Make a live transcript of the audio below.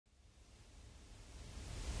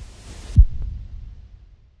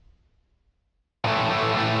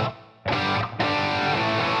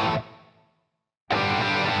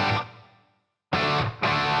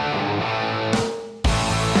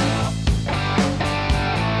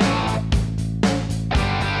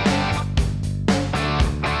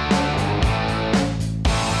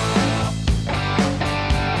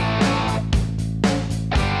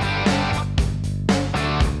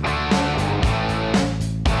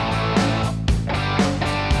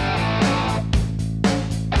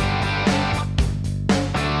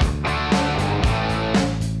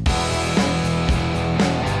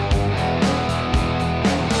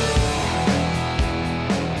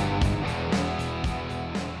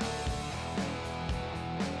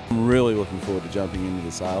really looking forward to jumping into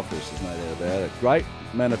the Sailfish, there's no doubt about it. Great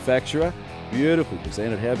manufacturer, beautifully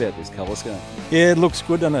presented. How about this colour scheme? Yeah, it looks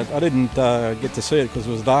good on it. I didn't get to see it because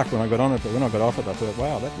it was dark when I got on it, but when I got off it, I thought,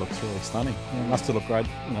 wow, that looks really stunning. It must have looked great,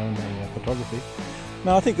 in the photography.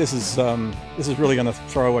 No, I think this is really going to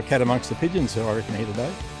throw a cat amongst the pigeons, I reckon, here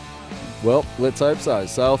today. Well, let's hope so.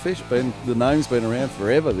 Sailfish, the name's been around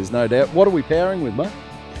forever, there's no doubt. What are we powering with, mate?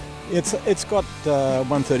 It's got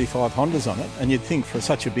 135 Hondas on it, and you'd think for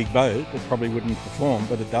such a big boat it probably wouldn't perform,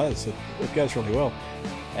 but it does. It goes really well.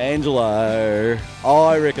 Angelo,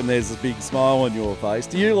 I reckon there's a big smile on your face.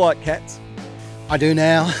 Do you like cats? I do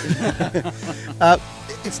now.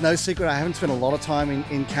 It's no secret I haven't spent a lot of time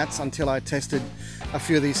in cats until I tested a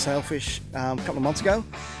few of these Sailfish a couple of months ago,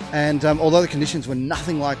 and although the conditions were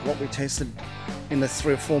nothing like what we tested in the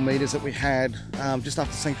 3 or 4 metres that we had just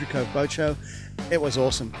after Sanctuary Cove Boat Show, it was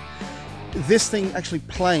awesome. This thing actually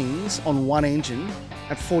planes on one engine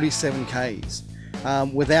at 47 k's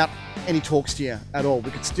without any torque steer at all.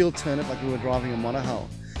 We could still turn it like we were driving a monohull.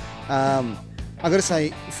 I've got to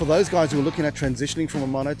say, for those guys who are looking at transitioning from a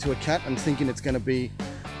mono to a cat and thinking it's going to be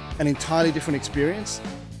an entirely different experience,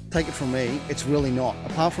 take it from me, it's really not.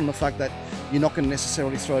 Apart from the fact that you're not going to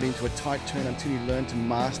necessarily throw it into a tight turn until you learn to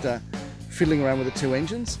master fiddling around with the 2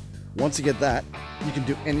 engines. Once you get that, you can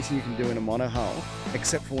do anything you can do in a monohull,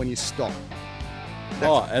 except for when you stop.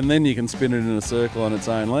 And then you can spin it in a circle on its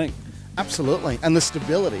own length. Absolutely, and the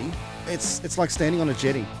stability, it's like standing on a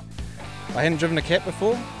jetty. I hadn't driven a cat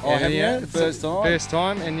before. Oh, haven't you? First time? First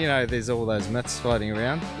time, and there's all those myths floating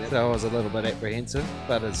around, so I was a little bit apprehensive,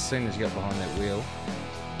 but as soon as you got behind that wheel,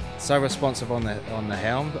 so responsive on the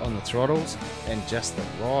helm, on the throttles, and just the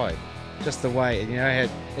ride. Just the way,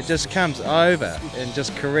 it just comes over and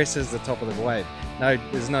just caresses the top of the blade. No,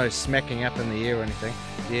 there's no smacking up in the air or anything.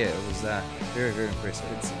 Yeah, it was very, very impressive.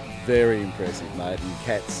 It's very impressive, mate, and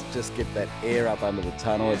cats just get that air up under the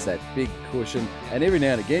tunnel. It's that big cushion, and every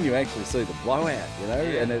now and again you actually see the blowout,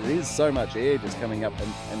 and it is so much air just coming up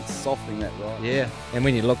and softening that ride. Yeah, and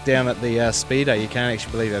when you look down at the speedo, you can't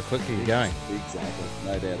actually believe how quickly you're going. Exactly,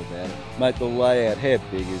 no doubt about it. Mate, the layout, how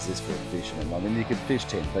big is this for a fisherman? I mean, you could fish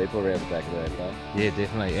 10 people around the back of that boat. Yeah,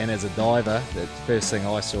 definitely, and as a diver, the first thing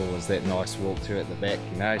I saw was that nice walk through at the back,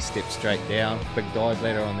 step straight down, big dive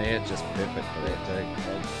ladder on there, just perfect for that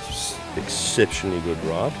too. Exceptionally good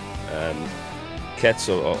ride. Cats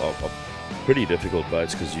are pretty difficult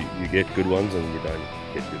boats because you get good ones and you don't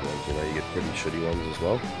get good ones. You get pretty shitty ones as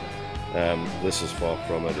well. This is far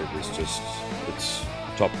from it. It's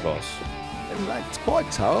top class. And mate, it's quite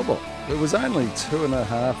towable. It was only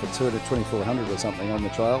 2.5 or 2 to 2400 or something on the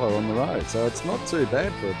trailer on the road, so it's not too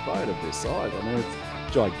bad for a boat of this size. I mean,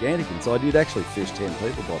 it's gigantic inside. You'd actually fish 10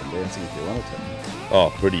 people bottom bouncing if you wanted to.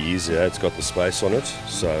 Oh, pretty easy. It's got the space on it,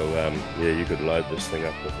 so you could load this thing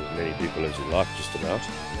up with as many people as you like, just about.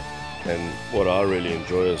 And what I really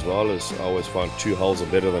enjoy as well is I always find 2 hulls are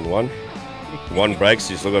better than one. One breaks,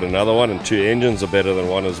 you still got another one, and 2 engines are better than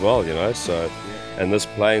one as well. So, and this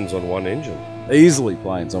planes on one engine. Easily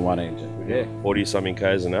planes on one engine. Yeah, 40-something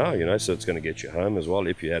k's an hour. So it's going to get you home as well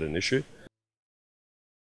if you had an issue.